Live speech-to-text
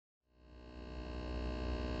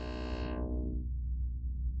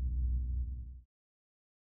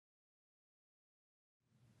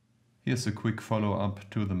Here's a quick follow-up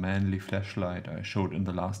to the manly flashlight I showed in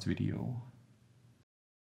the last video.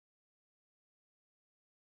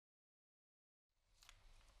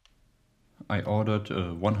 I ordered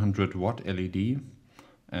a 100 watt LED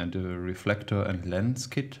and a reflector and lens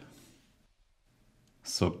kit.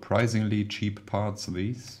 Surprisingly cheap parts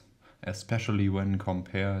these, especially when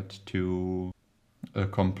compared to a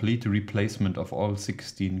complete replacement of all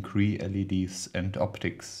 16 Cree LEDs and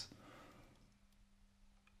optics.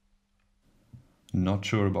 Not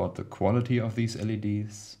sure about the quality of these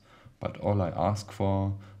LEDs, but all I ask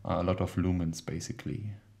for are a lot of lumens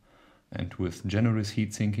basically. And with generous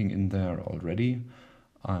heat sinking in there already,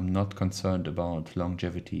 I'm not concerned about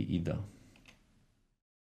longevity either.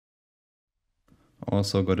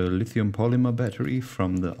 Also got a lithium polymer battery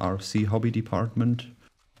from the RC hobby department.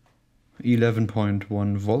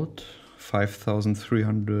 11.1 volt,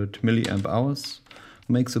 5300 milliamp hours,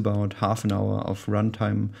 makes about half an hour of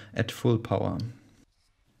runtime at full power.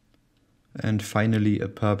 And finally a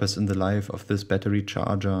purpose in the life of this battery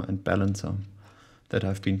charger and balancer that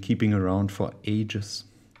I've been keeping around for ages.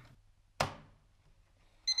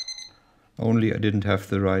 Only I didn't have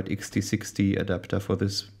the right XT60 adapter for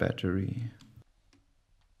this battery.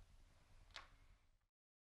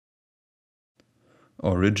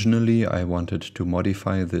 Originally I wanted to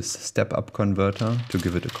modify this step-up converter to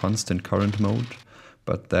give it a constant current mode,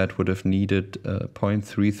 but that would have needed a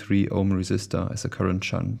 0.33 ohm resistor as a current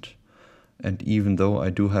shunt. And even though I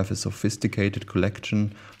do have a sophisticated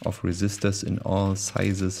collection of resistors in all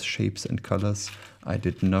sizes, shapes and colors, I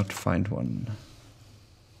did not find one.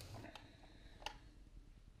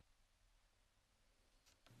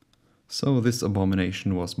 So this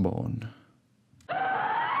abomination was born.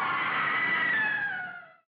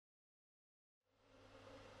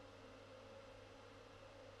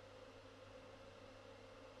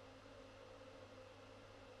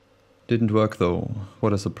 Didn't work though,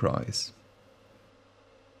 what a surprise.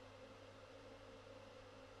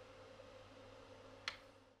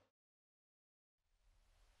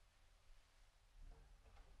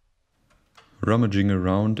 Rummaging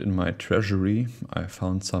around in my treasury, I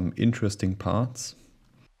found some interesting parts.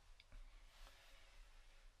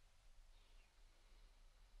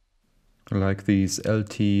 Like these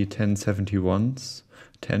LT1071s,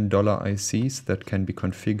 $10 ICs that can be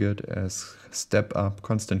configured as step-up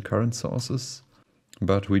constant current sources,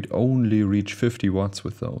 but we'd only reach 50 watts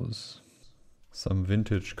with those. Some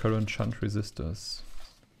vintage current shunt resistors.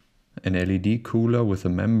 An LED cooler with a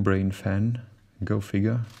membrane fan, go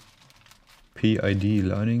figure. PID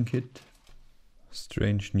learning kit.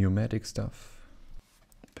 Strange pneumatic stuff.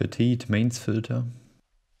 Petite mains filter.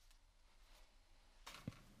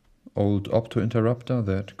 Old opto interrupter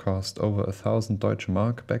that cost over 1,000 Deutsche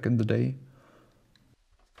Mark back in the day.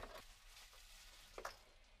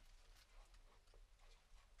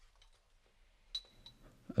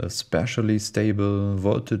 A specially stable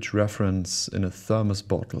voltage reference in a thermos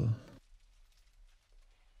bottle.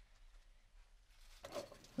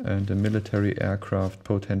 And a military aircraft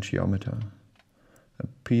potentiometer. A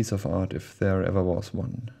piece of art if there ever was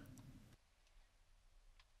one.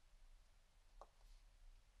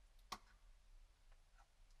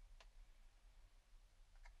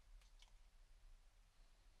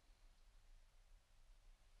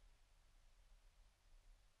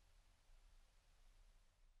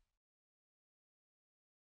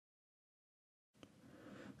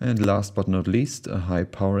 And last but not least, a high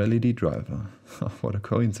power LED driver. What a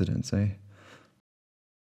coincidence, eh?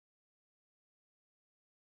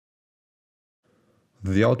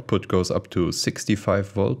 The output goes up to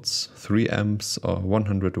 65 volts, 3 amps or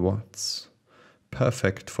 100 watts.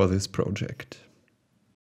 Perfect for this project.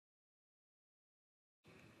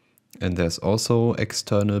 And there's also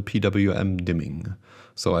external PWM dimming,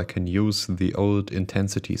 so I can use the old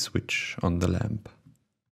intensity switch on the lamp.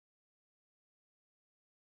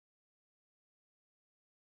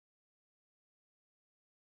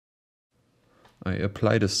 I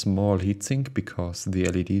applied a small heatsink because the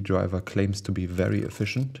LED driver claims to be very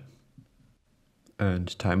efficient.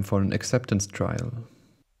 And time for an acceptance trial.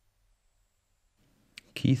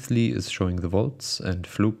 Keithley is showing the volts and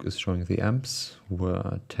Fluke is showing the amps,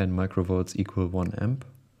 where 10 microvolts equal 1 amp.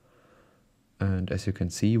 And as you can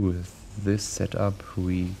see, with this setup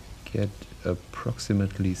we get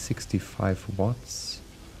approximately 65 watts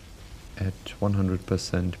at 100%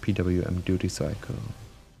 PWM duty cycle.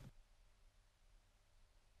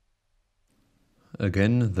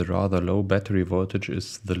 Again, the rather low battery voltage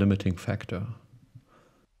is the limiting factor.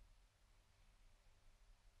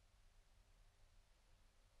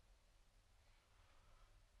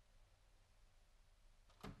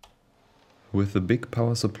 With the big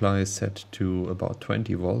power supply set to about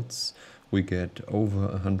 20 volts, we get over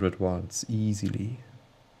 100 watts easily.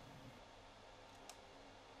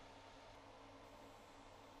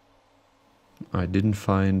 I didn't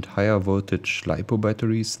find higher voltage LiPo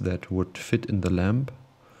batteries that would fit in the lamp,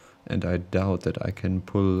 and I doubt that I can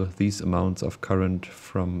pull these amounts of current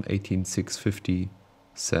from 18650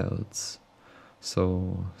 cells.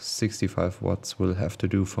 So 65 watts will have to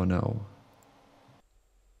do for now.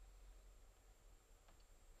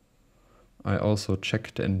 I also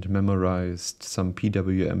checked and memorized some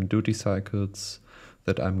PWM duty cycles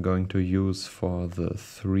that I'm going to use for the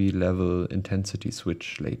 3-level intensity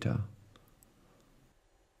switch later.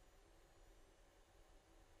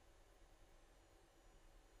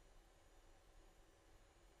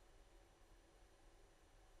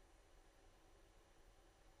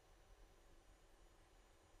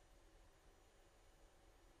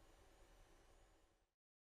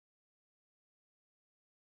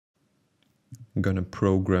 I'm gonna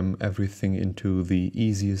program everything into the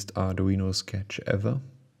easiest Arduino sketch ever.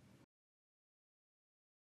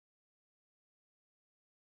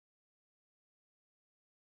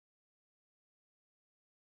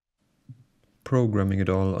 Programming it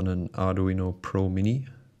all on an Arduino Pro Mini.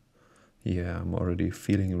 Yeah, I'm already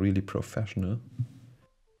feeling really professional.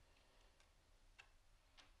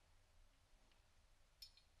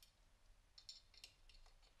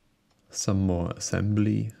 Some more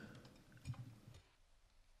assembly.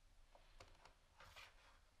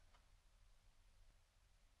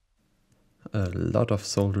 A lot of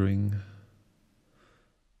soldering.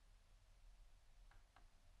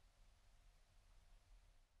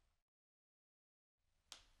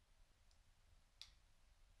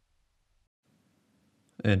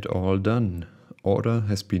 And all done. Order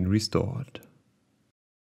has been restored.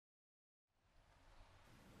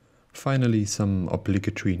 Finally, some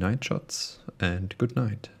obligatory night shots, and good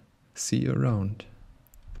night. See you around.